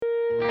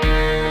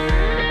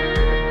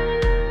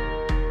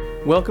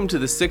Welcome to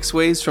the Six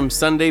Ways from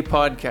Sunday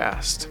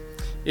podcast.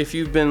 If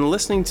you've been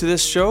listening to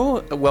this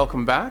show,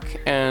 welcome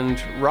back.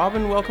 And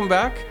Robin, welcome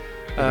back.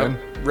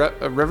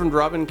 Reverend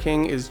Robin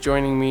King is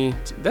joining me.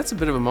 That's a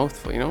bit of a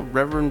mouthful, you know?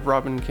 Reverend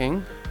Robin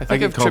King. I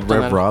get called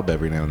Rev Rob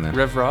every now and then.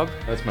 Rev Rob?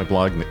 That's my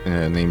blog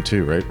name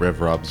too, right?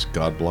 Rev Rob's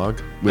God blog,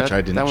 which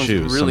I didn't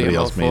choose. Really Somebody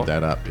else made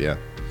that up, yeah.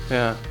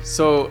 Yeah.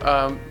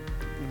 So,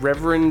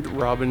 Reverend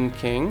Robin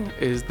King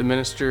is the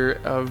minister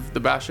of the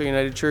Basho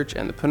United Church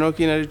and the Ponoka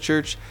United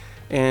Church.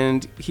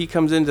 And he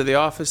comes into the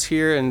office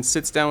here and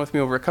sits down with me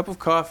over a cup of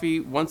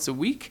coffee once a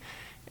week.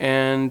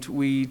 And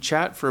we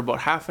chat for about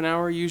half an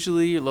hour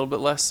usually, a little bit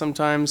less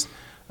sometimes,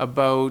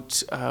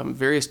 about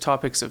various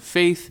topics of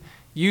faith.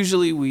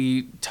 Usually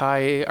we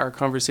tie our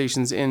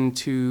conversations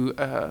into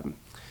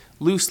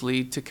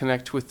loosely to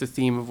connect with the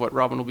theme of what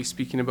Robin will be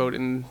speaking about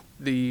in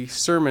the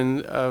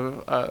sermon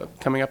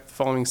coming up the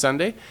following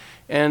Sunday.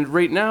 And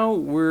right now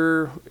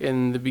we're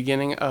in the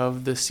beginning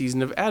of the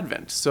season of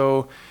Advent.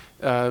 So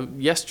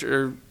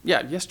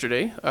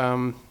yesterday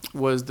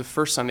was the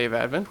first Sunday of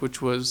Advent,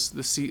 which was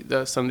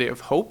the Sunday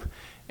of Hope,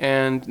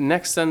 and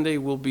next Sunday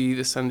will be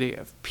the Sunday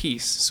of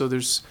Peace. So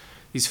there's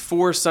these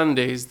 4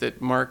 Sundays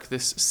that mark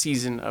this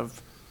season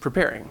of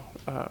preparing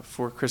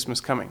for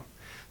Christmas coming.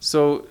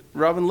 So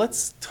Robin,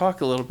 let's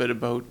talk a little bit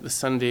about the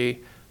Sunday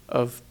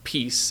of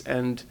Peace,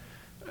 and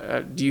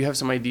do you have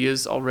some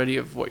ideas already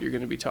of what you're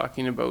going to be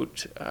talking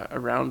about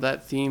around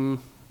that theme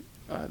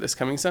this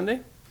coming Sunday?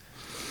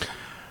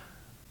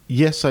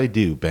 Yes, I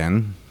do,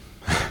 Ben.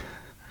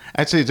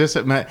 Actually, just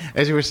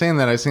as you were saying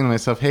that, I was saying to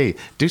myself, hey,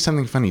 do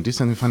something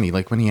funny.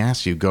 Like when he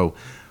asks you, go,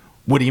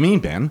 what do you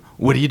mean, Ben?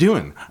 What are you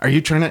doing? Are you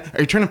trying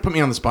to put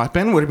me on the spot,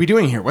 Ben? What are we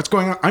doing here? What's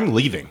going on? I'm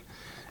leaving.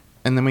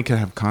 And then we could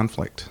have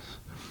conflict.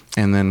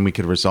 And then we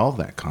could resolve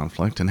that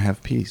conflict and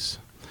have peace.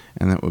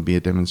 And that would be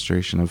a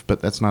demonstration of,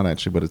 but that's not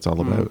actually what it's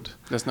all about.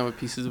 That's not what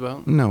peace is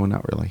about? No,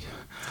 not really.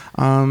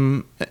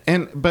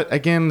 But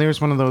again, there's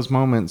one of those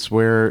moments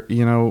where,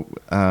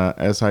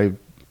 as I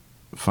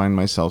find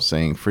myself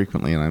saying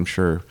frequently, and I'm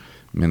sure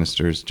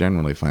ministers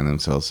generally find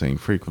themselves saying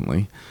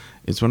frequently,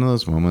 it's one of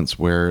those moments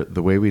where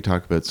the way we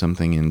talk about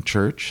something in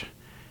church,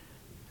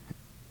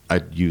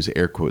 I'd use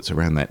air quotes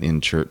around that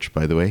in church,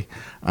 by the way,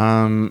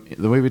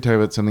 the way we talk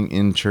about something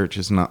in church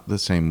is not the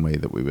same way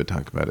that we would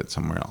talk about it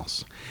somewhere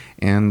else.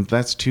 And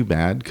that's too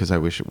bad, because I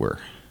wish it were.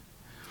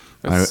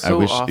 That's I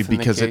wish, often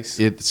because the case.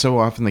 it's so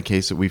often the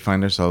case that we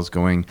find ourselves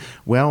going,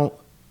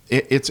 well,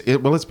 it's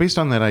based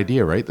on that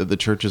idea, right, that the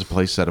church is a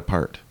place set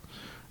apart.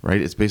 Right,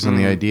 it's based on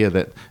the idea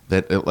that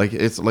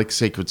it's like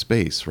sacred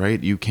space, right?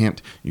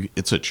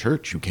 It's a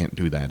church. You can't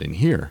do that in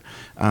here.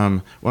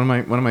 One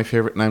of my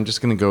favorite, and I'm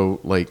just gonna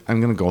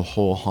go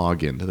whole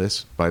hog into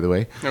this, by the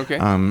way. Okay.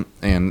 And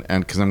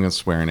because I'm gonna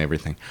swear and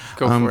everything.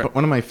 Go for it. But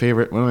one of my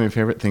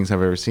favorite things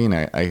I've ever seen,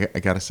 I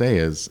gotta say,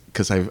 is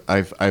because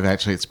I've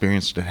actually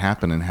experienced it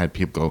happen and had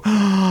people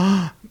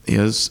go,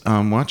 is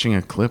watching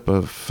a clip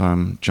of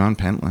John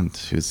Pentland,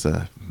 who's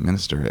the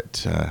minister at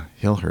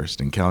Hillhurst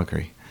in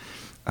Calgary.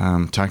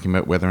 Talking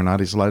about whether or not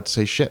he's allowed to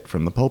say shit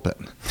from the pulpit.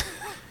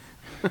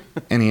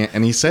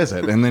 and he says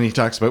it, and then he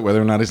talks about whether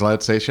or not he's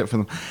allowed to say shit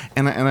from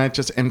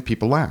the, and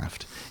people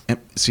laughed. And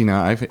see,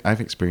 now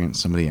I've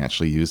experienced somebody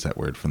actually use that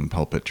word from the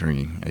pulpit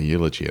during a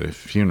eulogy at a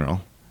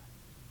funeral.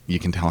 You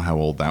can tell how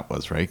old that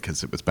was, right?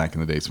 Because it was back in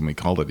the days when we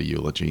called it a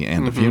eulogy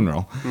and a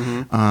funeral.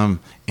 Mm-hmm.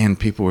 And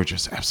people were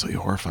just absolutely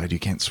horrified. You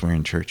can't swear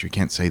in church. You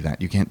can't say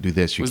that. You can't do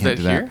this. You can't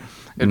do that.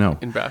 No.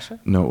 In Basha?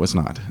 No, it was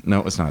not.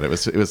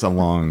 It was a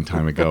long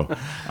time ago.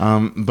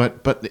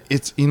 But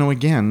it's,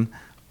 again,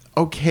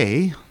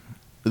 okay.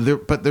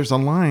 But there's a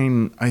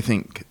line, I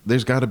think,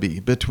 there's got to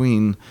be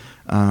between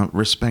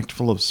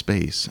respectful of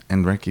space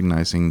and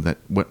recognizing that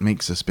what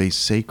makes a space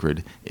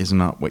sacred is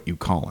not what you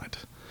call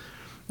it.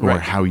 Or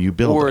how you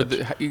build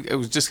it. I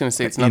was just going to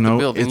say it's not the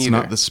building it's either.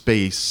 not the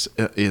space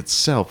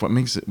itself. What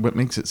makes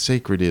it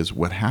sacred is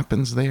what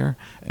happens there,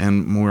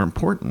 and more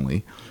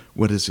importantly,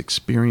 what is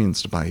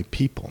experienced by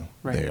people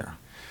there.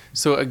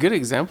 So a good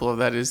example of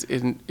that is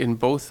in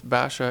both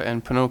Basha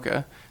and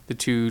Ponoka, the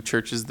 2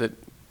 churches that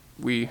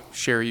we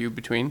share you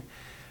between.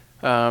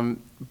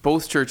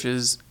 Both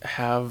churches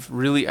have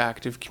really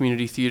active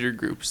community theater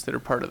groups that are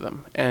part of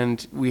them,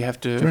 and we have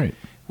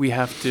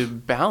to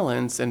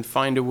balance and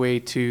find a way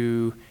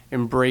to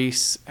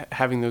embrace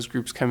having those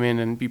groups come in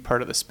and be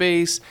part of the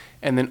space,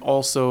 and then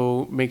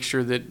also make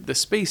sure that the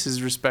space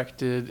is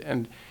respected.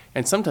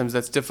 And sometimes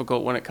that's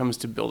difficult when it comes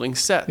to building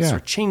sets or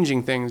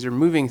changing things or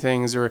moving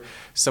things, or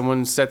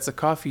someone sets a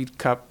coffee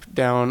cup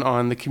down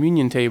on the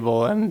communion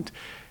table, and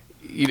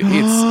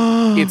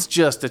it's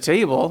just a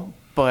table,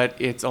 but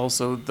it's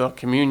also the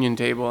communion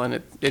table, and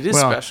it is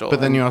special. But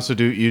then you also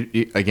do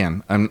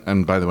again.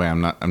 And by the way,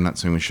 I'm not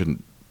saying we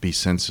shouldn't be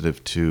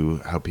sensitive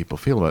to how people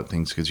feel about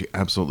things, because you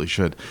absolutely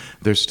should.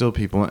 There's still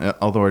people,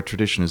 although our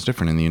tradition is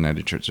different in the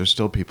United Church, there's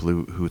still people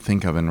who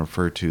think of and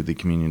refer to the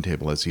communion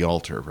table as the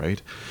altar,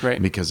 right?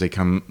 Right. Because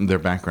their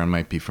background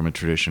might be from a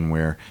tradition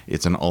where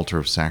it's an altar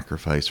of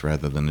sacrifice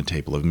rather than a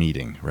table of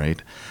meeting,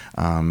 right?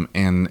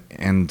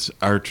 And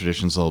our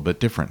tradition's a little bit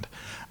different.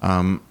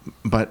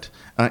 But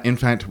in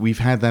fact, we've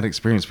had that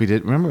experience.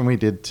 Remember when we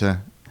did,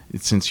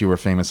 since you were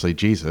famously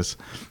Jesus,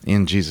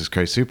 in Jesus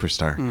Christ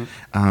Superstar.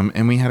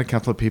 And we had a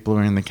couple of people who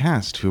were in the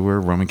cast who were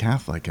Roman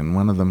Catholic, and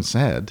one of them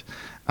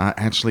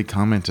actually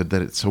commented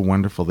that it's so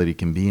wonderful that he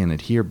can be in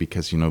it here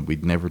because,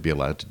 we'd never be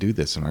allowed to do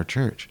this in our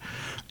church.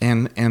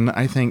 And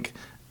I think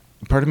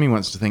part of me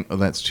wants to think, oh,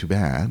 that's too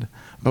bad.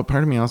 But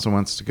part of me also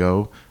wants to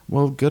go,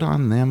 well, good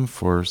on them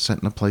for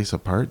setting a place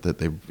apart that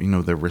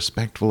they're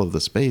respectful of the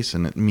space,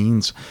 and it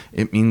means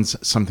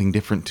something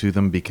different to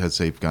them because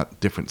they've got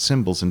different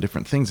symbols and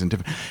different things and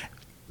different.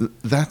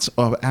 That's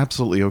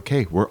absolutely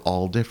okay. We're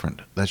all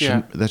different. That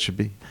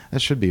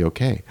should be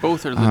okay.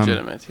 Both are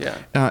legitimate. Yeah.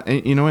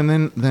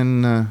 And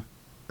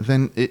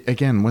then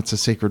again, what's a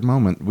sacred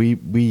moment?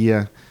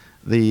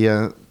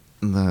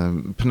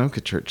 The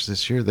Ponoka Church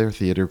this year, their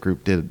theater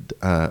group did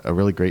a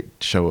really great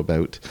show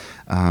about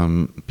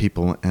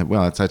people.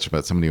 Well, it's actually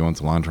about somebody who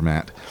owns a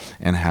laundromat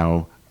and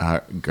how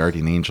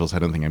guardian angels, I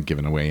don't think I'm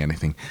giving away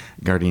anything,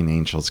 guardian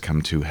angels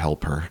come to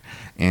help her.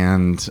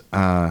 And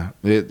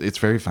it's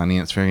very funny.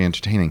 It's very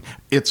entertaining.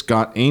 It's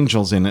got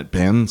angels in it,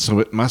 Ben, so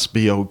it must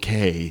be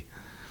okay.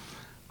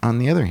 On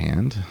the other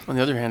hand,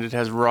 it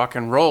has rock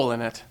and roll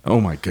in it.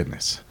 Oh my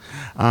goodness!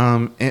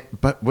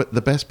 But what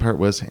the best part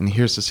was, and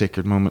here's the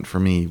sacred moment for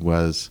me,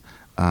 was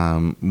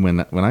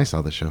when I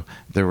saw the show.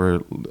 There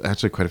were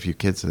actually quite a few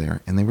kids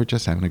there, and they were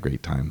just having a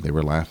great time. They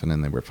were laughing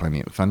and they were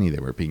finding it funny. They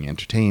were being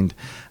entertained.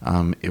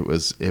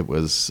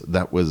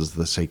 That was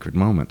the sacred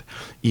moment.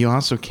 You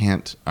also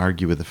can't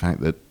argue with the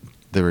fact that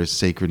there is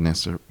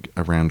sacredness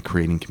around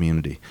creating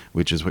community,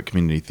 which is what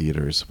community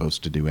theater is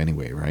supposed to do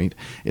anyway, right?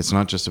 It's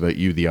not just about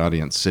you, the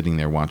audience, sitting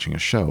there watching a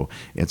show.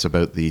 It's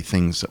about the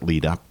things that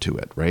lead up to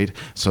it, right?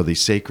 So the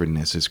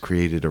sacredness is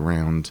created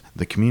around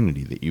the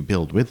community that you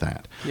build with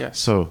that. Yes.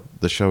 So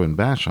the show in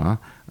Bashaw,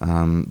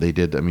 they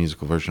did a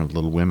musical version of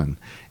Little Women.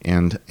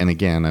 And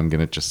again, I'm going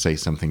to just say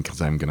something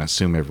because I'm going to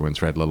assume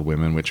everyone's read Little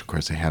Women, which of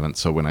course they haven't.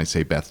 So when I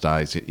say Beth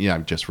dies,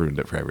 I've just ruined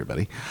it for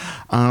everybody.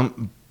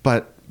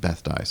 But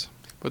Beth dies.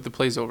 But the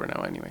play's over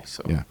now anyway,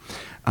 so. Yeah.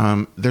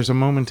 There's a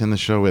moment in the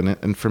show,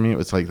 and for me it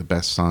was like the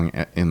best song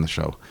in the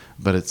show,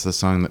 but it's the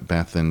song that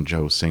Beth and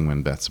Joe sing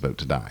when Beth's about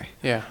to die.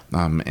 Yeah.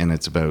 And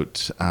it's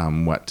about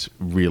what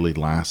really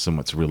lasts and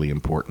what's really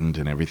important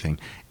and everything.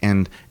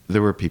 And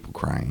there were people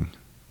crying.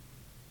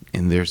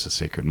 And there's a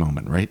sacred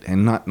moment, right?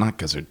 And not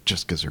because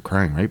they're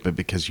crying, right? But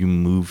because you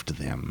moved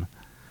them.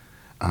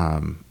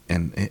 And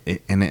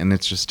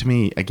it's just, to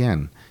me,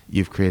 again,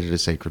 you've created a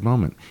sacred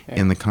moment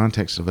in the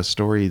context of a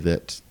story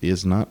that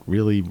is not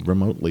really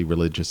remotely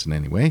religious in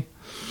any way.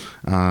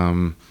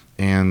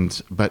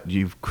 But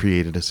you've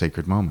created a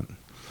sacred moment.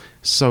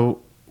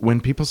 So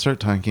when people start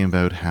talking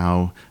about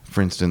how,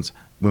 for instance,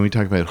 when we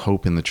talk about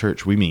hope in the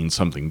church, we mean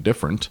something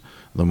different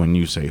than when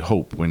you say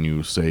hope. When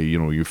you say,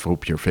 you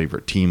hope your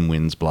favorite team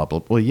wins, blah,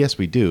 blah. Well, yes,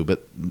 we do,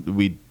 but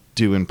we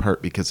do in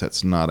part because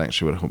that's not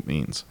actually what hope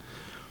means.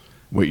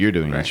 What you're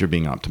doing is you're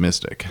being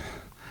optimistic.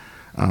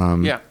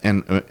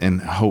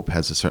 And hope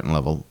has a certain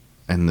level,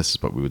 and this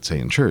is what we would say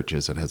in church,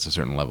 is it has a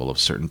certain level of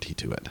certainty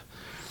to it,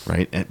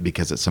 right?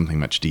 Because it's something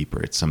much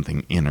deeper. It's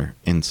something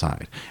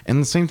inside.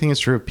 And the same thing is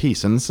true of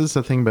peace. And this is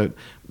the thing about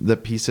the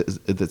peace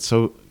that's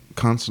so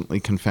constantly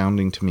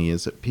confounding to me,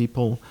 is that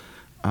people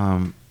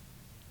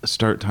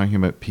start talking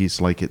about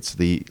peace like it's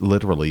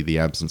literally the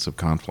absence of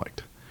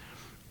conflict.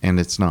 And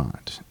it's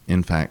not.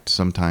 In fact,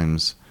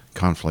 sometimes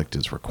conflict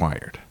is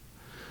required.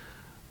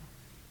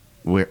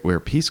 Where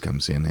peace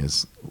comes in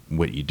is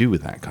what you do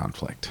with that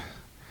conflict.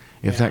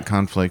 If that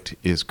conflict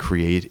it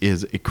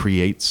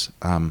creates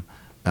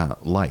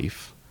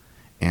life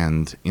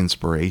and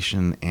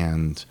inspiration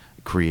and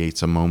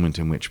creates a moment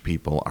in which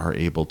people are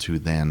able to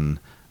then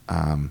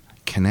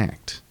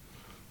connect,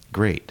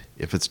 great.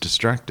 If it's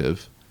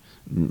destructive,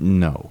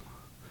 no.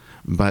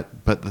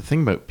 But the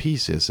thing about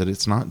peace is that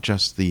it's not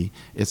just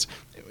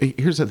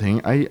here's the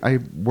thing. I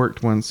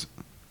worked once,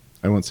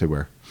 I won't say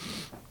where,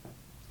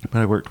 but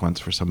I worked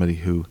once for somebody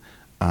who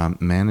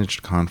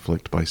managed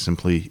conflict by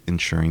simply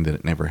ensuring that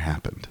it never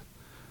happened.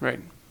 Right.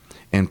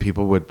 And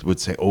people would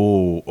say,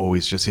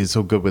 he's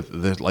so good with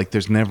this, like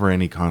there's never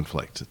any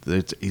conflict.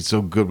 He's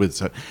so good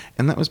with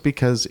and that was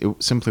because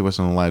it simply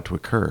wasn't allowed to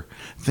occur.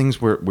 Things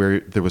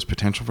where there was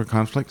potential for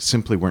conflict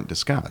simply weren't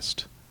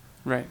discussed.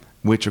 Right.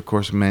 Which of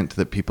course meant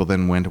that people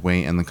then went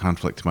away and the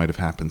conflict might have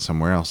happened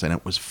somewhere else, and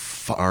it was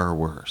far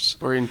worse.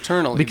 Or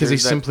internally. Because he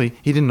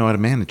didn't know how to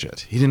manage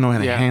it. He didn't know how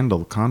to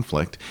handle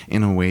conflict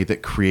in a way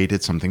that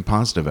created something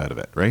positive out of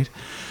it, right?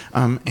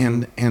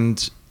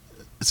 And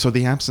so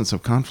the absence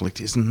of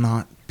conflict is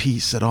not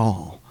peace at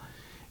all.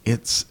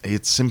 It's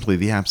simply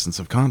the absence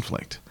of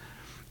conflict.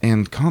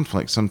 And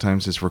conflict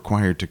sometimes is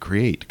required to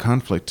create.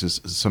 Conflict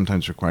is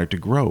sometimes required to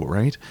grow,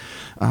 right?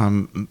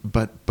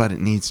 But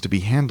it needs to be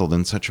handled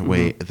in such a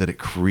way that it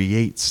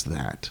creates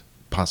that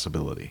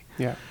possibility.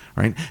 Yeah.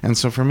 Right? And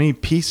so for me,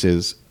 peace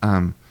is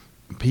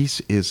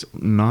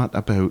not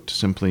about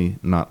simply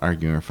not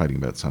arguing or fighting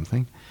about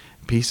something.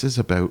 Peace is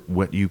about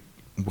what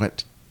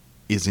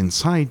is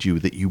inside you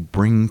that you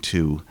bring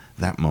to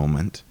that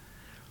moment,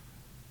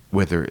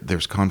 whether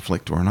there's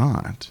conflict or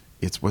not.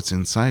 It's what's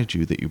inside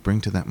you that you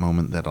bring to that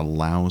moment that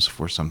allows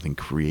for something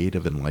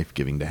creative and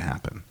life-giving to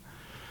happen,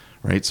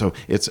 right? So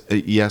it's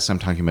yes, I'm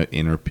talking about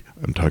inner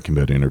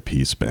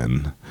peace,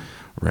 Ben,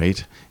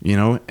 right? You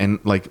know, and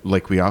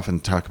like we often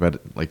talk about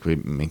it, like we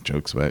make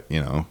jokes about,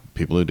 you know,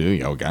 people who do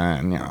yoga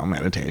and, you know,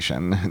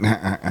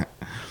 meditation,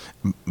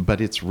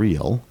 but it's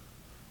real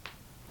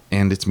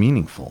and it's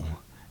meaningful.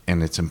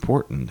 And it's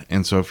important.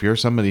 And so if you're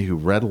somebody who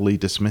readily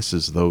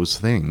dismisses those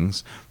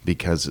things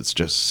because it's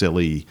just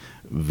silly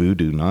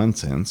voodoo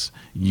nonsense,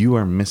 you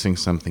are missing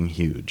something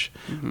huge.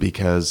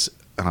 Because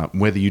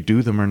whether you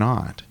do them or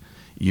not,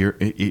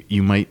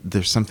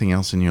 there's something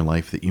else in your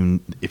life that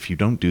if you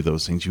don't do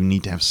those things, you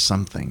need to have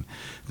something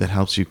that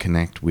helps you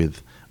connect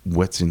with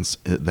what's in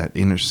that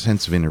inner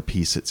sense of inner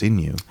peace that's in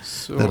you,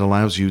 that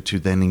allows you to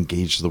then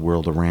engage the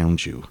world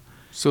around you.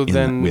 So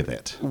then, with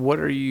it. What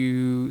are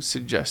you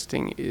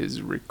suggesting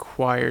is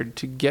required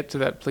to get to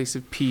that place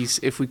of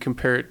peace if we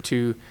compare it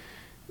to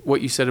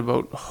what you said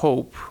about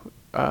hope,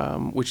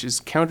 which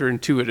is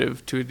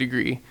counterintuitive to a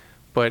degree,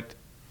 but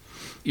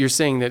you're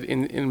saying that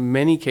in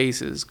many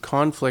cases,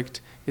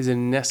 conflict is a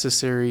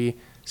necessary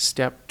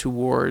step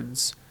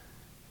towards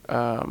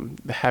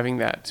having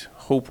that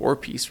hope or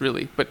peace,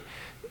 really. But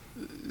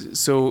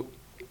so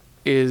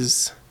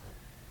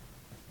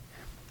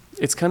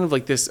it's kind of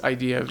like this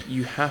idea of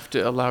you have to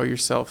allow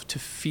yourself to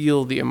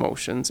feel the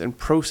emotions and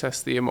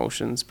process the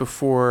emotions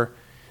before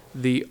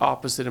the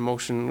opposite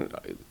emotion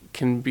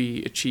can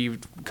be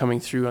achieved coming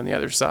through on the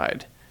other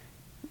side.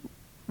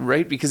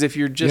 Right? Because if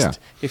you're just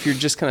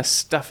kind of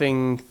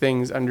stuffing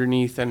things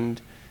underneath and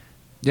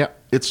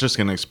it's just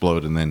going to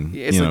explode, and then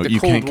it's like the you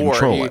Cold can't War.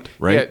 control it,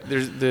 right?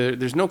 Yeah,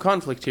 there's no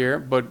conflict here,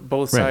 but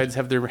both sides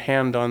have their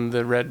hand on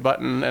the red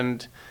button,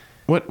 and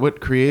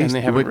What creates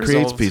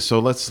resolved. peace? So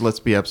let's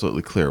be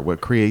absolutely clear.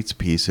 What creates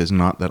peace is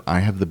not that I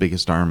have the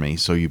biggest army,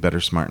 so you better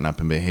smarten up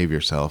and behave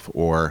yourself,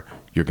 or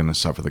you're going to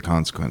suffer the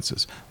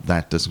consequences.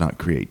 That does not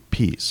create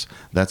peace.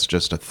 That's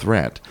just a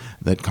threat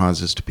that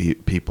causes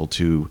people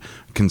to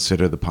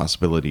consider the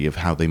possibility of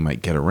how they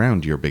might get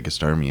around your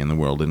biggest army in the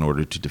world in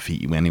order to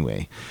defeat you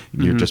anyway.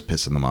 You're just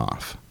pissing them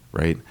off.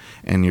 Right,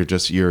 and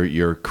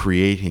you're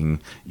creating.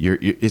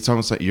 It's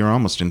almost like you're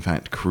almost in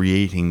fact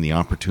creating the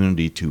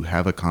opportunity to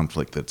have a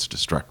conflict that's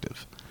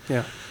destructive.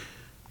 Yeah.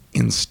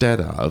 Instead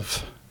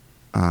of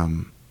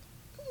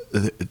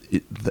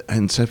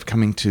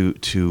coming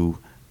to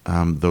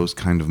those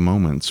kind of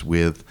moments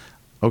with,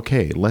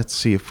 okay, let's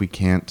see if we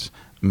can't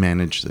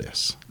manage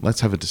this.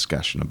 Let's have a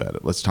discussion about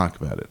it. Let's talk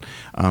about it.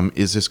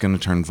 Is this going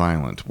to turn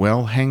violent?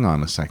 Well, hang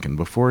on a second.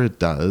 Before it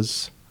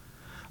does,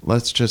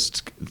 let's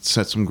just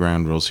set some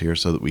ground rules here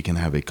so that we can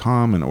have a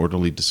calm and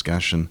orderly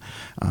discussion,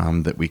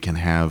 that we can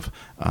have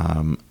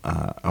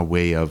a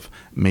way of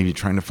maybe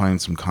trying to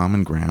find some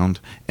common ground,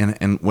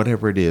 and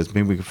whatever it is,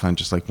 maybe we can find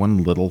just like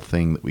one little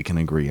thing that we can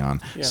agree on,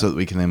 so that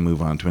we can then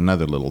move on to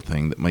another little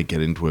thing that might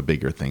get into a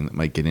bigger thing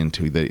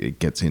that it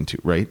gets into,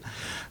 right?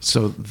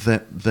 So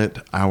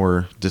that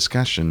our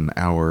discussion,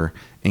 our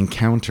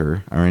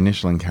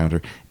initial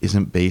encounter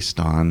isn't based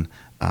on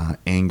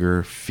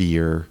anger,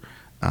 fear,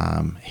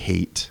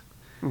 hate.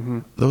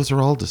 Those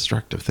are all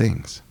destructive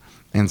things.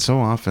 And so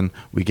often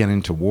we get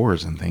into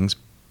wars and things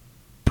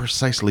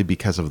precisely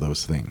because of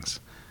those things,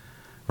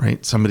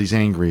 right? Somebody's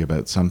angry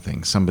about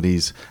something. Somebody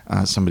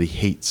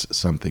hates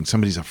something.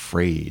 Somebody's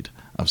afraid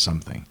of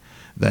something.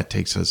 That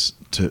takes us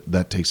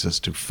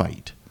to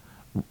fight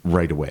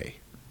right away,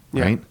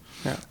 right?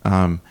 Yeah.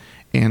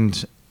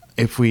 And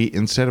if we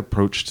instead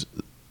approached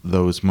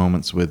those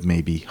moments with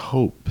maybe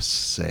hope,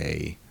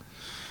 say,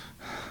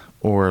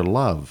 or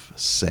love,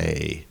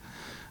 say,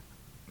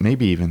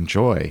 maybe even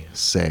joy,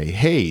 say,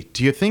 hey,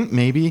 do you think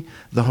maybe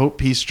the hope,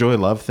 peace, joy,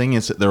 love thing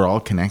is that they're all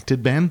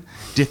connected, Ben?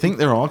 Do you think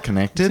they're all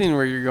connected? I've seen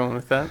where you're going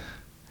with that.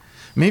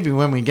 Maybe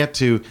when we get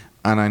to,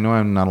 and I know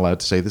I'm not allowed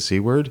to say the C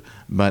word,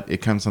 but it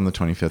comes on the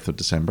 25th of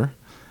December.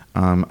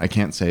 I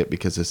can't say it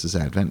because this is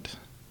Advent.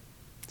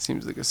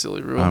 Seems like a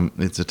silly rule.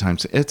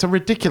 It's a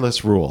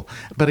ridiculous rule.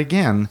 But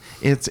again,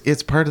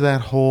 it's part of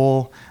that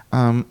whole,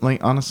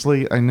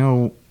 honestly, I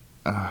know,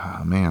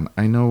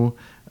 there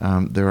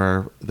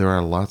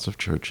are lots of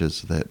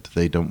churches that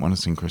they don't want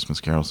to sing Christmas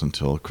carols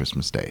until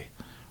Christmas Day,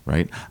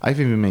 right? I've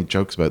even made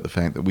jokes about the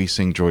fact that we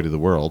sing Joy to the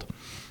World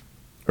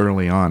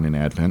early on in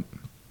Advent.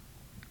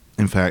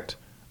 In fact,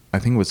 I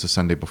think it was the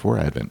Sunday before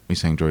Advent we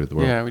sang Joy to the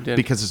World. Yeah, we did.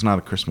 Because it's not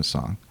a Christmas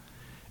song.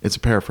 It's a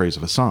paraphrase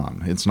of a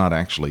song. It's not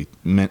actually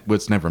meant.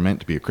 What's never meant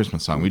to be a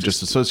Christmas song. We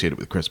just associate it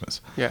with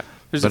Christmas. Yeah.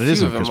 There's But a it few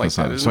isn't of a them Christmas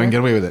like song, that, so I can isn't get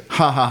there? away with it.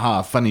 Ha ha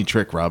ha! Funny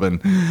trick,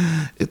 Robin.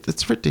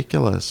 It's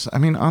ridiculous. I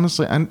mean,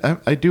 honestly,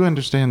 I do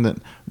understand that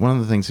one of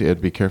the things that you have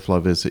to be careful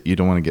of is that you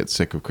don't want to get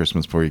sick of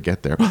Christmas before you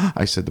get there.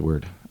 I said the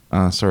word.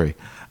 Sorry.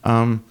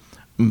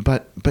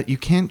 But you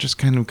can't just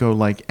kind of go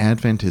like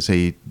Advent is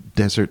a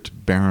desert,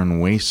 barren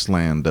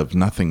wasteland of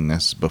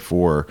nothingness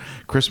before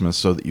Christmas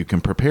so that you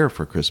can prepare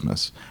for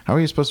Christmas. How are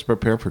you supposed to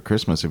prepare for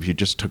Christmas if you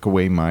just took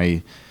away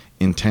my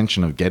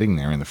intention of getting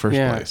there in the first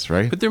place,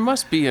 right? But there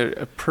must be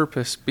a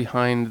purpose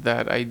behind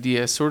that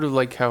idea, sort of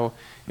like how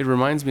it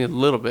reminds me a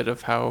little bit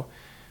of how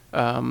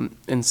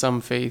in some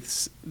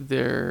faiths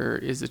there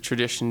is a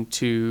tradition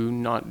to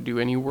not do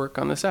any work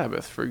on the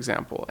Sabbath, for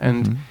example.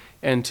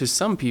 And to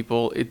some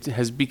people it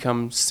has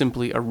become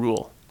simply a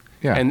rule.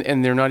 Yeah.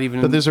 And they're not even...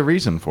 But there's a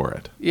reason for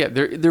it. Yeah,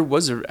 there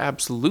was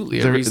absolutely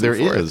a reason for it.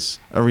 There is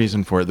a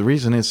reason for it. The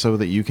reason is so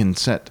that you can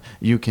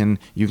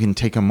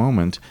take a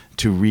moment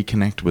to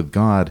reconnect with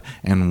God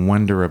and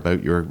wonder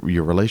about your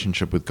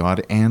relationship with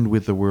God and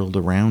with the world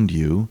around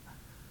you,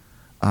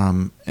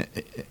 and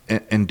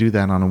do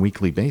that on a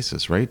weekly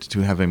basis, right?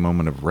 To have a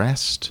moment of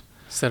rest.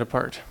 Set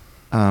apart.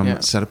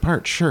 Set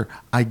apart. Sure,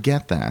 I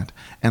get that,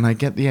 and I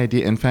get the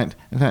idea. In fact,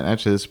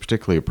 actually, this is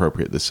particularly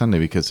appropriate this Sunday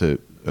because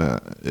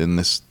in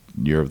this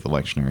year of the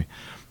lectionary,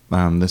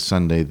 this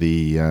Sunday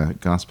the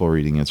gospel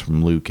reading is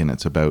from Luke, and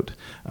it's about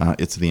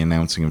it's the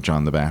announcing of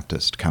John the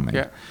Baptist coming.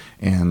 Yeah.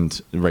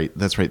 And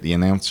that's right. The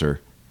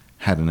announcer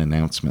had an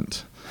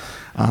announcement,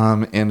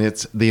 and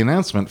it's the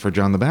announcement for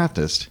John the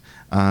Baptist.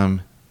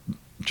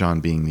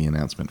 John being the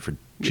announcement for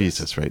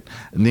Jesus, right?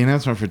 And the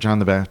announcement for John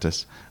the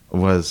Baptist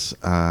was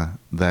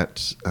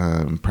that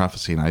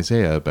prophecy in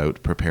Isaiah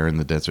about prepare in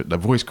the desert. A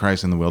voice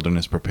cries in the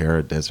wilderness, prepare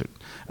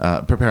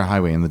a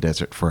highway in the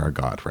desert for our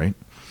God, right?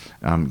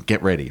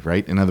 Get ready,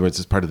 right? In other words,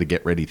 it's part of the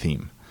get ready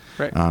theme.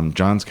 Right.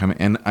 John's coming,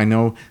 and I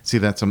know. See,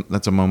 that's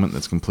a moment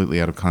that's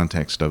completely out of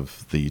context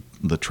of the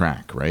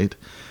track, right?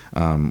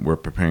 We're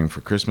preparing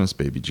for Christmas,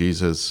 baby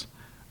Jesus,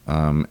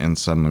 and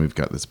suddenly we've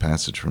got this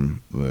passage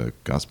from the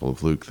Gospel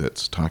of Luke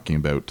that's talking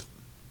about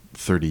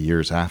 30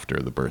 years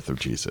after the birth of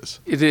Jesus.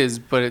 It is,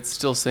 but it's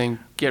still saying,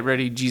 get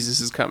ready, Jesus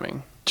is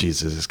coming.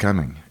 Jesus is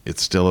coming.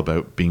 It's still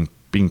about being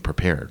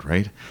prepared,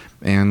 right?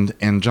 And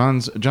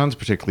John's a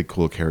particularly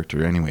cool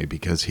character anyway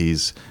because he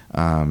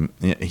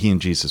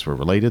and Jesus were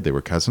related. They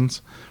were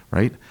cousins,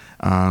 right?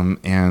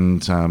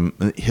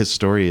 His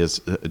story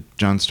is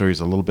John's story is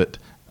a little bit.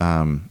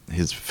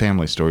 His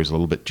family story is a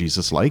little bit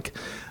Jesus-like.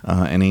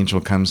 An angel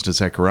comes to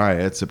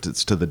Zechariah, except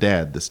it's to the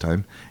dad this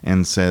time,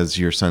 and says,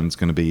 "Your son's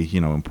going to be,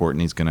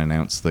 important. He's going to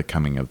announce the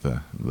coming of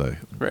the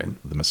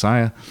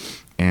Messiah."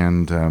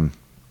 And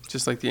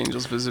just like the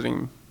angels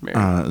visiting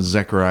Mary.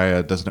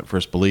 Zechariah doesn't at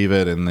first believe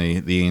it, and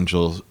the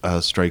angel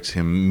strikes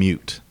him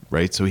mute,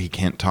 right? So he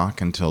can't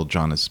talk until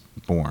John is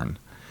born.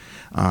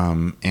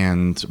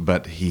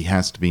 But he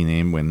has to be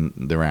named when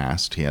they're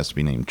asked. He has to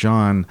be named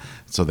John,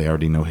 so they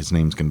already know his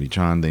name's going to be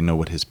John. They know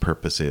what his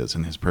purpose is,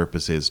 and his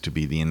purpose is to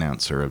be the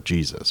announcer of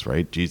Jesus,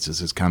 right?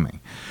 Jesus is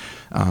coming.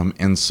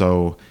 And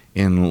so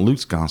in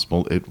Luke's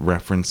gospel, it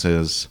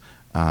references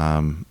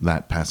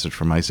that passage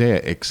from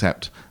Isaiah,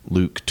 except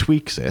Luke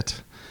tweaks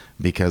it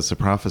because the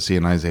prophecy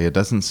in Isaiah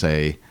doesn't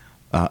say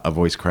a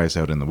voice cries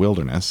out in the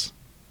wilderness,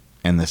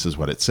 and this is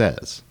what it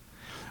says.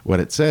 What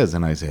it says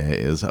in Isaiah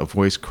is a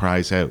voice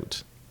cries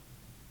out,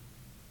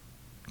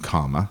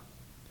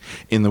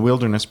 in the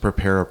wilderness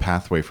prepare a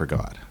pathway for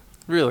God.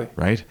 Really?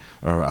 Right?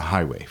 Or a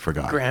highway for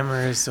God.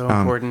 Grammar is so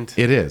important.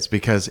 It is,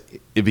 because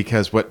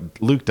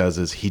what Luke does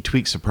is he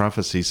tweaks a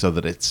prophecy so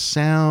that it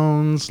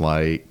sounds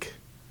like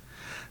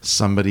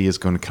somebody is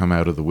going to come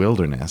out of the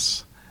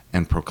wilderness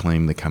and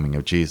proclaim the coming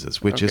of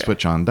Jesus, which is what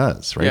John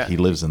does, right? Yeah. He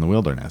lives in the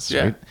wilderness,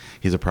 Yeah. right?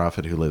 He's a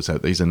prophet who lives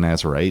out there. He's a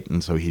Nazarite,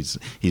 and so he's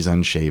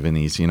unshaven.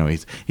 He's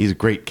a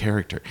great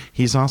character.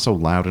 He's also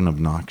loud and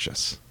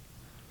obnoxious.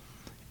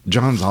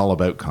 John's all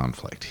about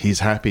conflict.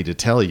 He's happy to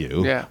tell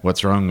you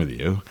what's wrong with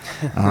you,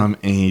 and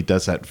he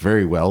does that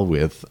very well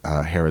with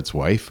Herod's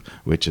wife,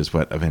 which is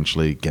what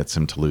eventually gets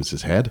him to lose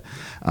his head.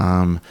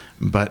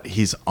 But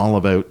he's all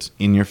about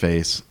in your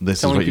face.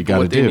 This Telling is what you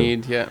people got to do. They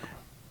need, yeah.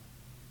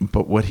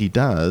 But what he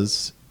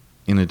does,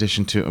 in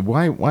addition to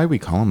why we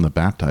call him the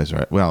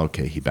baptizer? Well,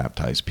 okay, he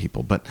baptized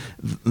people, but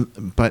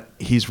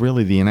he's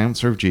really the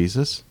announcer of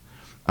Jesus,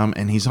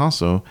 and he's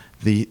also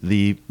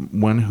the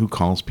one who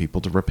calls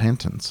people to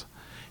repentance.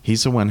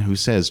 He's the one who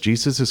says,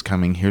 Jesus is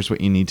coming, here's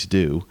what you need to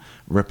do,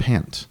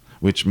 repent,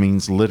 which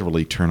means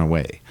literally turn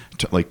away,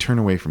 turn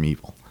away from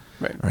evil.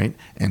 right?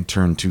 And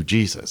turn to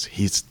Jesus.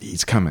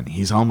 He's coming.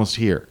 He's almost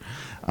here.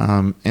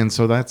 And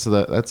so that's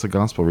the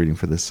gospel reading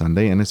for this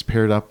Sunday, and it's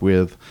paired up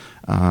with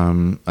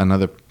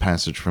another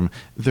passage from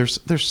there's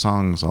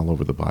songs all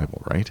over the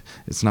Bible, right?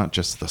 It's not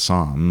just the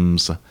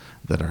Psalms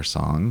that are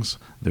songs.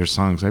 There's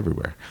songs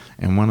everywhere,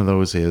 and one of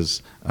those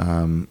is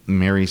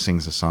Mary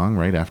sings a song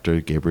right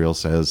after Gabriel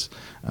says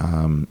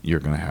you're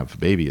going to have a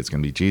baby. It's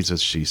going to be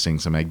Jesus. She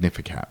sings a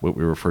Magnificat, what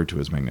we refer to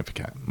as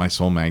Magnificat. My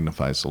soul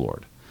magnifies the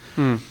Lord.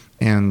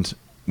 And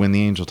when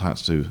the angel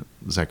talks to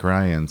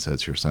Zechariah and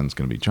says your son's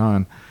going to be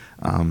John,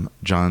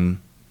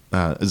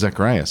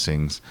 Zechariah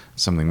sings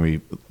something we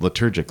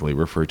liturgically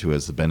refer to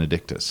as the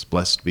Benedictus.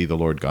 Blessed be the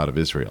Lord God of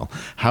Israel.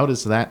 How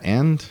does that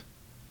end?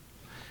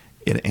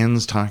 It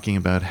ends talking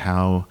about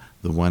how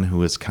the one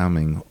who is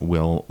coming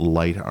will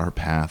light our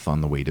path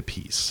on the way to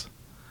peace.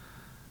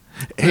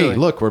 Hey, Really?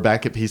 look, we're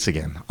back at peace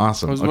again.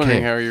 Awesome. I was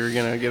wondering how you were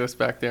going to get us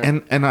back there.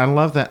 And I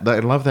love that. I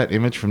love that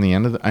image from the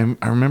end of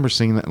I remember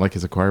singing that, like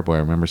as a choir boy. I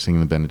remember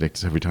singing the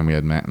Benedictus every time we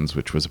had matins,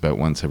 which was about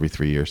once every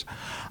 3 years.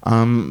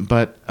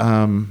 But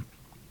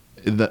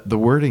the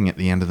wording at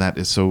the end of that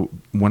is so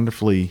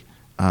wonderfully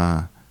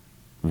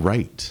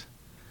right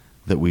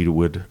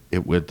that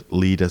it would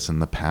lead us in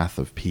the path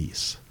of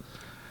peace.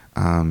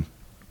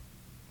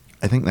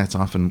 I think that's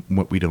often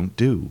what we don't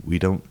do.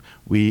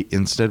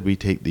 Instead we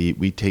take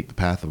the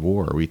path of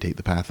war. We take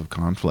the path of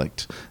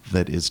conflict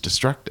that is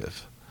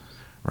destructive,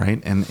 right?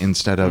 And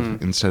instead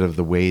of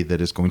the way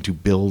that is going to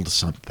build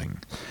something,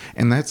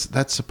 and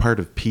that's a part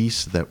of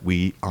peace that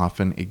we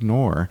often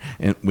ignore,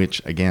 and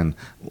which again,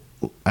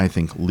 I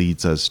think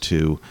leads us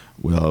to,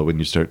 well, when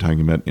you start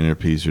talking about inner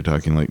peace, you're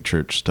talking like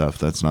church stuff.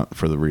 That's not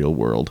for the real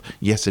world.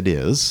 Yes, it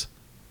is.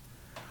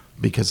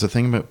 Because the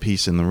thing about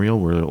peace in the real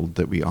world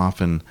that we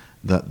often,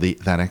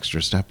 that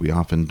extra step we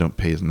often don't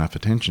pay enough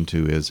attention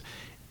to is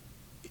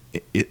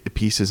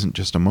peace isn't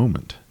just a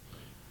moment,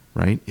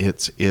 right?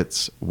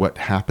 It's what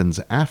happens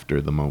after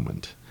the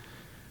moment,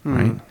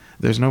 right?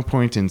 There's no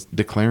point in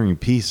declaring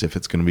peace if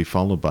it's going to be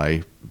followed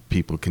by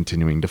people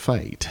continuing to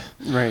fight.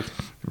 Right.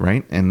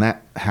 Right? And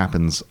that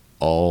happens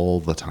all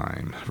the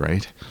time,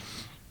 right?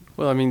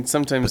 Well, I mean,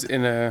 sometimes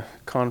in a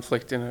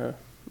conflict, in a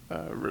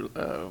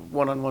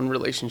one-on-one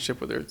relationship,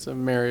 whether it's a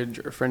marriage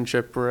or a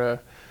friendship or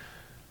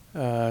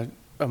a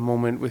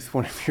moment with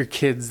one of your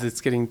kids that's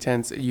getting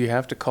tense, you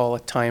have to call a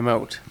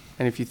timeout.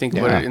 And if you think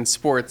about it in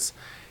sports,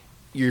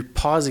 you're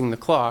pausing the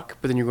clock,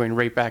 but then you're going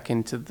right back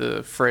into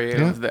the fray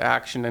of the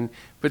action.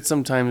 But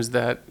sometimes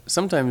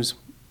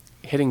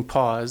hitting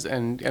pause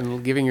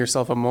and giving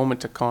yourself a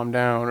moment to calm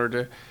down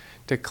or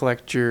to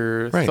collect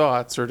your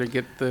thoughts or to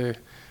get the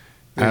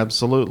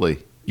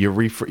Absolutely.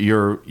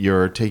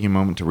 You're taking a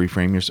moment to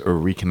reframe or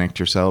reconnect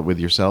yourself with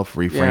yourself,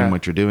 reframe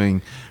what you're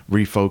doing,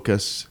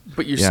 refocus.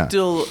 But you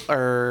still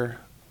are.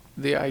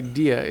 The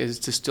idea is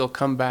to still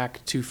come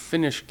back to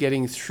finish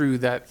getting through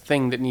that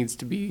thing that needs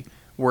to be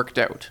worked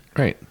out.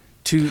 Right.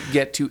 To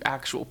get to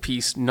actual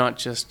peace, not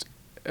just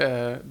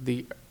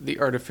the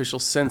artificial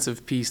sense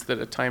of peace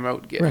that a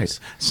timeout gives. Right.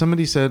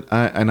 Somebody said,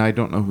 and I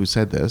don't know who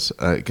said this.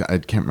 I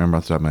can't remember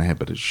off the top of my head,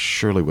 but it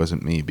surely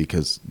wasn't me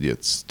because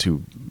it's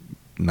too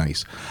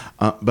nice.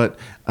 But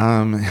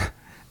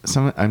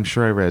I'm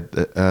sure I read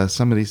that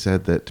somebody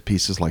said that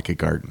peace is like a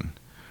garden,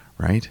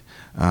 right?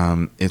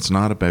 It's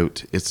not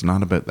about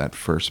that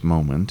first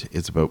moment.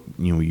 It's about,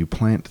 you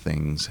plant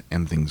things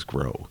and things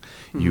grow.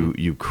 Mm-hmm.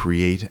 You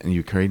create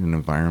an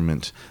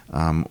environment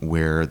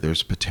where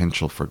there's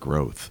potential for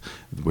growth,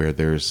 where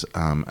there's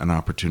an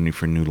opportunity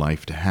for new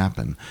life to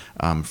happen,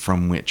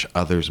 from which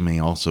others may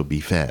also be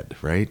fed,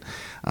 right?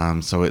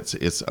 So it's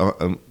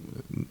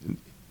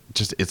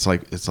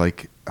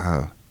like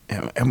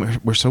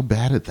and we're so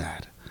bad at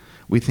that.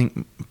 We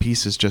think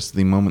peace is just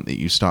the moment that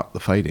you stop the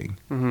fighting.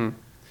 Mm-hmm.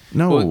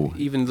 No. Well,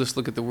 even just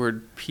look at the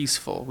word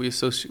peaceful. We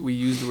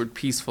use the word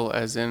peaceful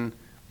as in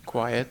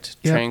quiet,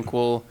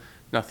 tranquil,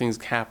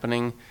 nothing's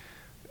happening.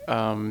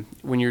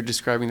 When you're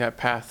describing that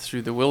path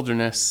through the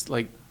wilderness,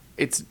 from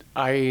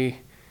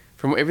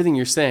everything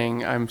you're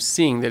saying, I'm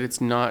seeing that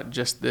it's not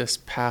just this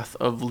path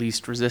of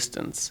least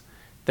resistance.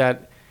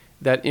 That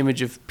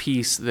image of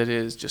peace that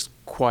is just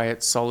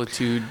quiet,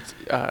 solitude,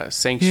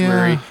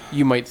 sanctuary.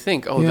 You might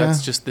think,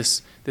 that's just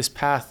this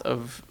path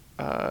of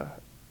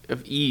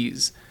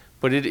ease.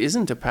 But it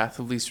isn't a path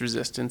of least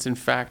resistance. In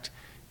fact,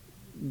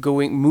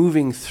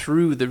 moving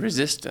through the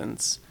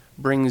resistance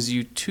brings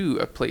you to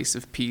a place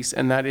of peace,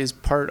 and that is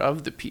part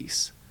of the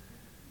peace.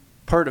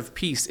 Part of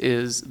peace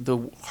is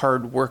the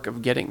hard work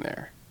of getting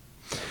there.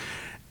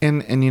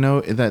 And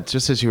that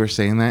just as you were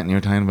saying that, and you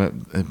were talking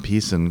about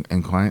peace and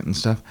quiet and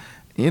stuff,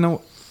 we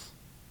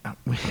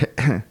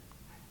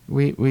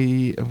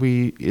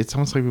it's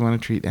almost like we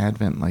want to treat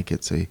Advent like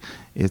it's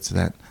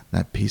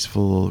that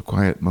peaceful,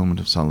 quiet moment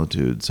of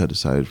solitude set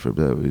aside for,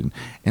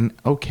 and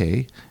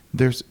okay,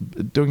 don't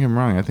get me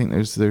wrong, I think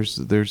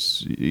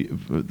there's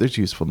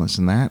usefulness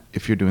in that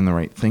if you're doing the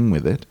right thing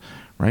with it,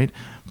 right?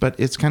 But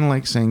it's kind of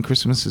like saying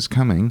Christmas is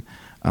coming,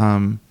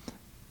 and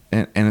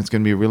it's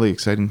going to be a really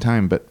exciting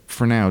time, but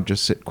for now,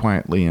 just sit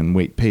quietly and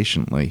wait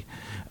patiently.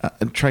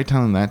 Try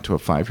telling that to a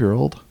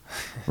 5-year-old,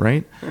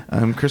 right?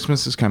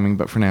 Christmas is coming,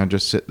 but for now,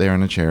 just sit there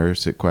in a chair,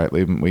 sit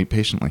quietly, and wait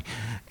patiently.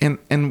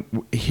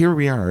 And here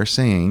we are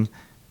saying,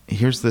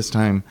 here's this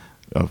time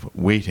of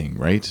waiting,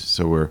 right?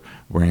 So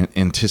we're in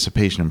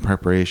anticipation and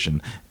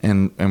preparation,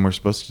 and we're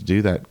supposed to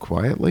do that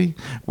quietly.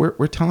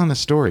 We're telling a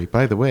story,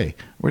 by the way.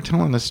 We're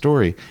telling a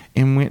story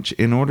in which,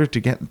 in order to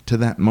get to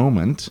that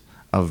moment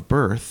of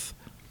birth,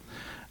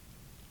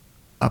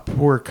 a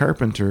poor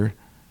carpenter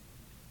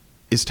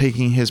is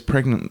taking his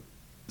pregnant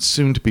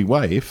soon-to-be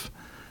wife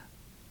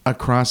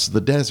across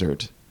the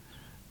desert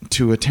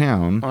to a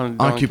town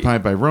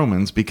occupied by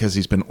Romans because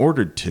he's been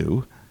ordered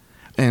to.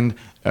 And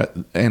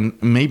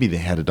maybe they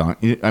had a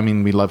donkey. I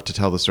mean, we love to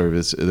tell the story of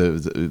this.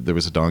 There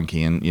was a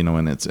donkey,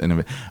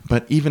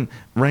 but even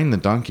riding the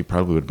donkey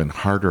probably would have been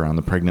harder on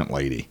the pregnant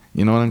lady.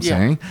 You know what I'm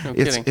saying? No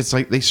it's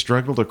like they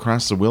struggled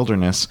across the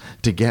wilderness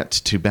to get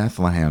to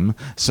Bethlehem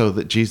so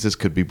that Jesus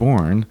could be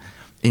born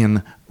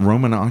in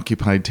Roman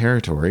occupied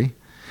territory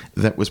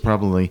that was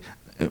probably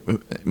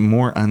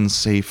more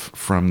unsafe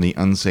from the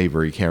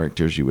unsavory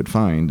characters you would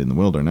find in the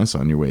wilderness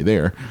on your way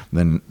there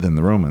than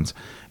the Romans.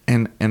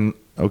 And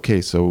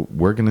okay, so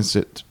we're going to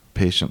sit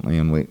patiently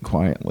and wait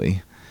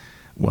quietly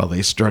while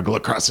they struggle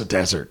across the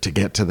desert to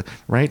get to the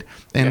right.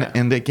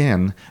 And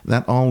again,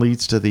 that all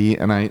leads to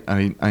and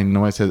I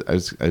know I said I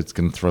was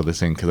going to throw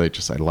this in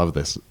because I love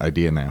this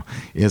idea now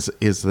is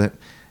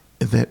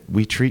that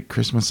we treat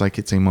Christmas like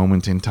it's a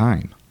moment in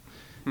time,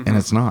 and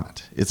it's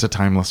not. It's a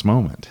timeless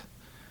moment,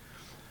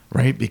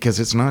 right? Because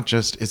it's not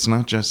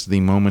just the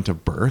moment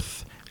of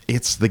birth;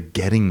 it's the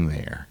getting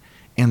there,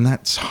 and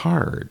that's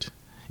hard.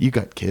 You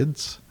got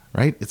kids.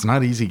 Right? It's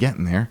not easy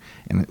getting there,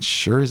 and it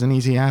sure isn't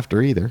easy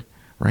after either,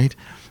 right?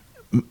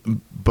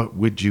 But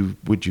would you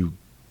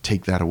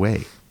take that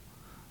away?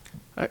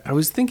 I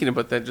was thinking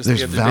about that just There's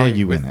the other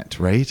value day in it,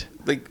 right?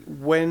 Like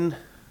when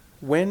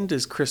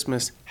does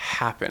Christmas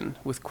happen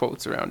with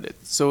quotes around it?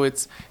 So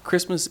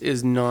Christmas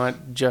is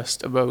not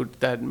just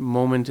about that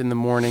moment in the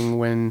morning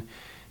when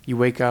you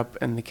wake up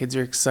and the kids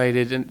are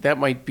excited, and that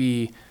might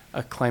be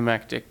a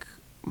climactic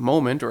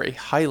moment or a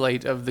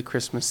highlight of the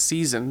Christmas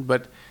season,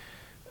 but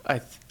I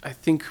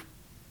think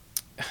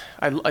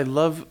I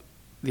love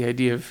the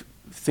idea of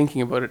thinking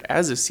about it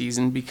as a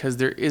season because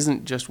there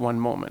isn't just one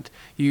moment.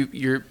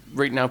 You're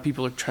right now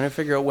people are trying to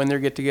figure out when they're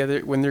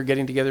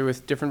getting together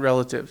with different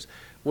relatives,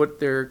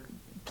 what their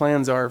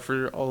plans are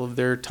for all of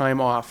their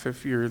time off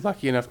if you're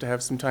lucky enough to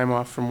have some time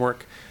off from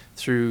work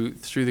through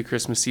the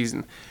Christmas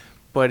season.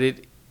 But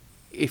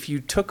if you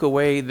took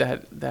away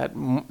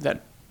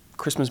that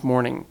Christmas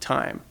morning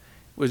time,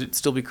 would it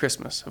still be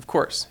Christmas? Of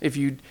course. If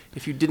you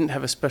didn't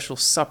have a special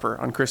supper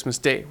on Christmas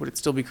Day, would it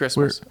still be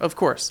Christmas? Of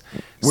course.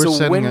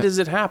 So when does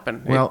it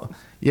happen? Well,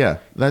 yeah,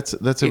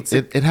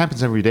 it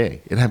happens every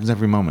day. It happens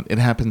every moment. It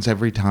happens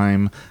every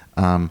time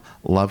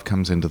love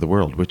comes into the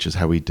world, which is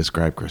how we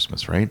describe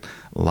Christmas, right?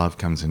 Love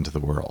comes into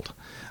the world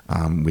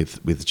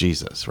with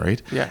Jesus,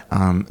 right? Yeah.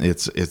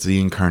 It's the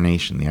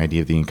incarnation, the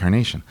idea of the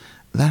incarnation.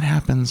 That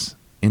happens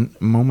in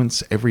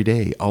moments every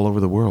day all over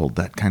the world.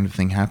 That kind of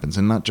thing happens,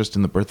 and not just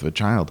in the birth of a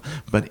child,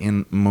 but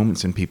in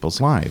moments in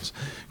people's lives.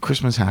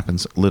 Christmas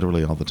happens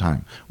literally all the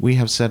time. We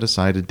have set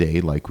aside a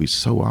day, like we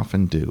so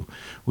often do.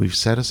 We've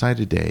set aside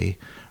a day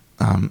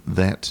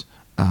that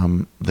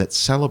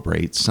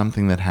celebrates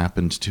something that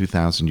happened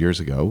 2,000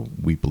 years ago,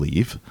 we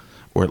believe,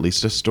 or at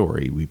least a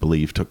story we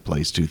believe took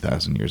place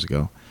 2,000 years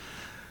ago.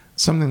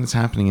 Something that's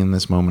happening in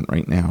this moment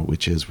right now,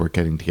 which is we're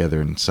getting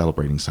together and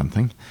celebrating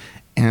something.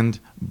 And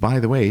by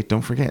the way,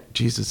 don't forget,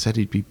 Jesus said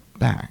he'd be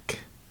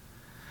back.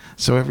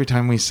 So every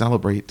time we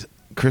celebrate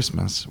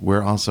Christmas,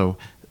 we're also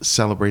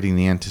celebrating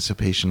the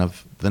anticipation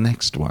of the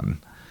next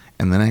one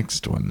and the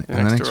next one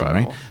and the next one,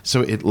 right?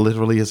 So it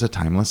literally is a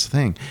timeless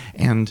thing.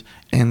 And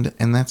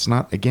that's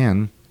not,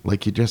 again,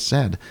 like you just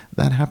said,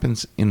 that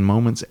happens in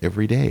moments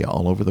every day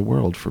all over the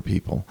world for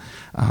people.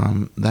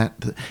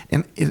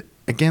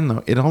 Again,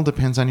 though, it all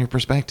depends on your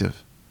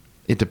perspective.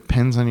 It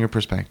depends on your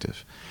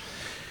perspective.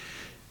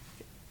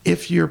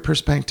 If your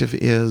perspective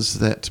is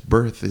that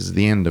birth is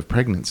the end of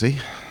pregnancy,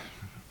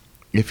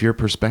 if your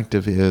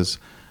perspective is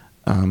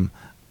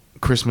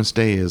Christmas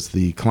Day is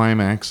the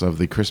climax of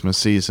the Christmas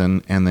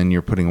season and then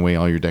you're putting away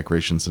all your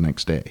decorations the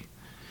next day,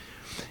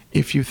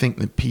 if you think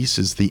that peace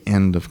is the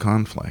end of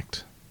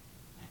conflict,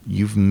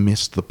 you've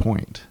missed the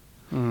point.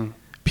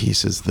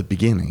 Peace is the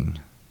beginning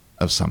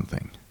of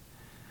something.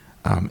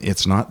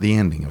 It's not the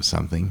ending of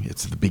something,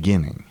 it's the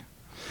beginning.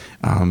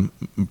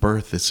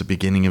 Birth is the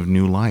beginning of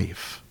new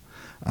life.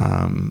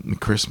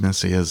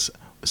 Christmas is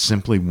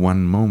simply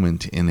one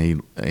moment in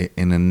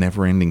a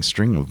never-ending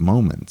string of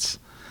moments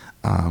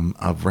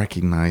of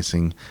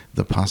recognizing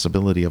the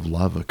possibility of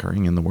love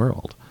occurring in the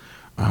world.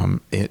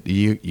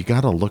 You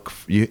gotta look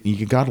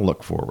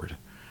forward,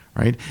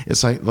 right?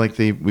 It's like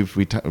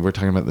we're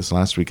talking about this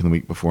last week and the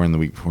week before and the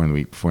week before and the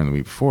week before and the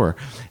week before.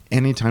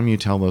 Anytime you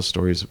tell those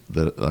stories,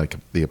 like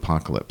the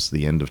apocalypse,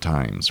 the end of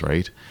times,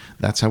 right?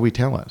 That's how we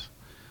tell it.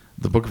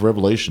 The book of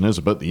Revelation is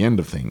about the end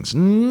of things.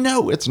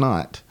 No, it's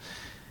not.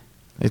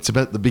 It's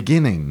about the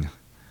beginning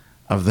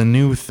of the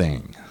new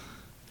thing.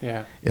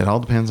 Yeah. It all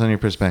depends on your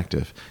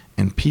perspective.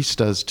 And peace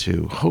does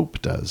too.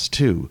 Hope does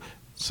too.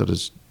 So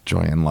does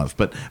joy and love.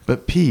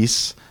 But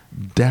peace,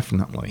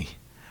 definitely.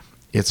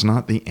 It's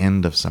not the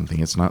end of something.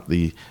 It's not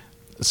the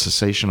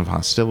cessation of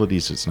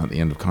hostilities. It's not the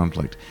end of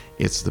conflict.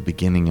 It's the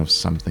beginning of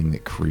something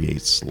that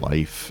creates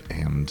life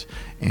and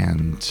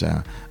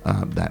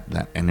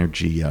that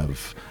energy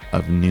of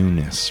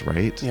newness,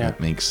 right? Yeah. That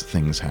makes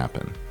things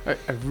happen. I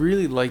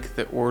really like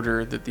the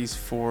order that these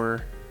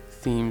 4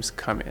 themes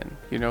come in.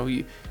 You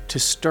know, to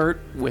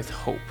start with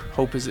hope.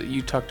 Hope is,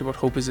 you talked about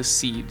hope as a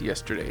seed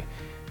yesterday.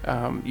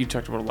 You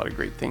talked about a lot of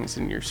great things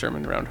in your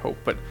sermon around hope,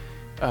 but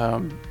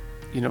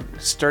you know,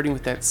 starting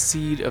with that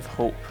seed of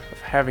hope,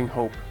 of having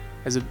hope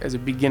as a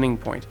beginning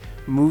point,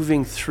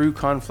 moving through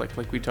conflict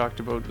like we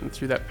talked about, and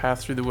through that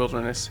path through the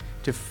wilderness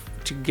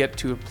to get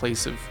to a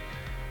place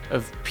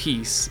of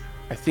peace.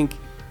 I think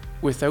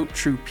without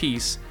true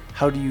peace,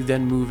 how do you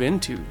then move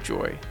into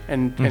joy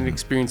and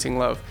experiencing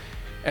love?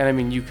 And I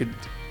mean, you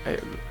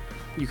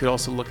could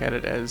also look at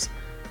it as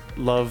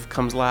love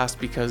comes last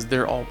because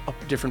they're all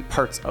different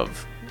parts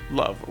of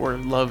love, or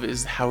love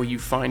is how you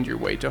find your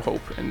way to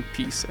hope and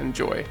peace and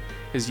joy,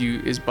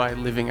 is by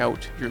living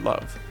out your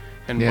love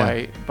and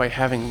by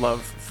having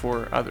love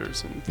for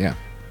others. And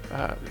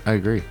I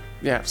agree.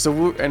 Yeah, so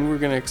we're going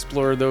to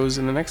explore those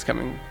in the next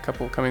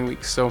couple coming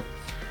weeks. So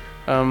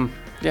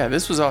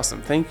this was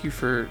awesome. Thank you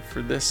for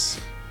this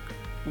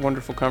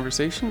wonderful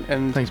conversation,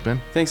 and Thanks,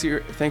 Ben.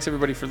 Thanks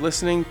everybody for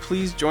listening.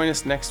 Please join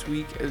us next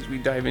week as we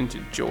dive into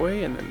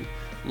joy and then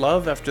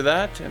love after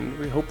that. And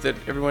we hope that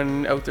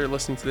everyone out there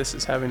listening to this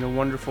is having a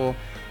wonderful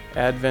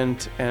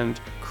Advent and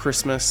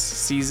Christmas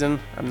season.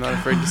 I'm not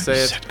afraid to say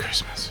You it. said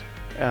Christmas.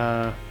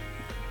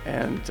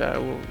 And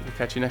we'll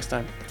catch you next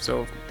time.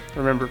 So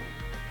remember,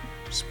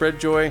 spread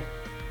joy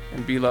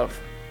and be love.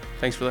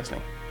 Thanks for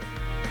listening.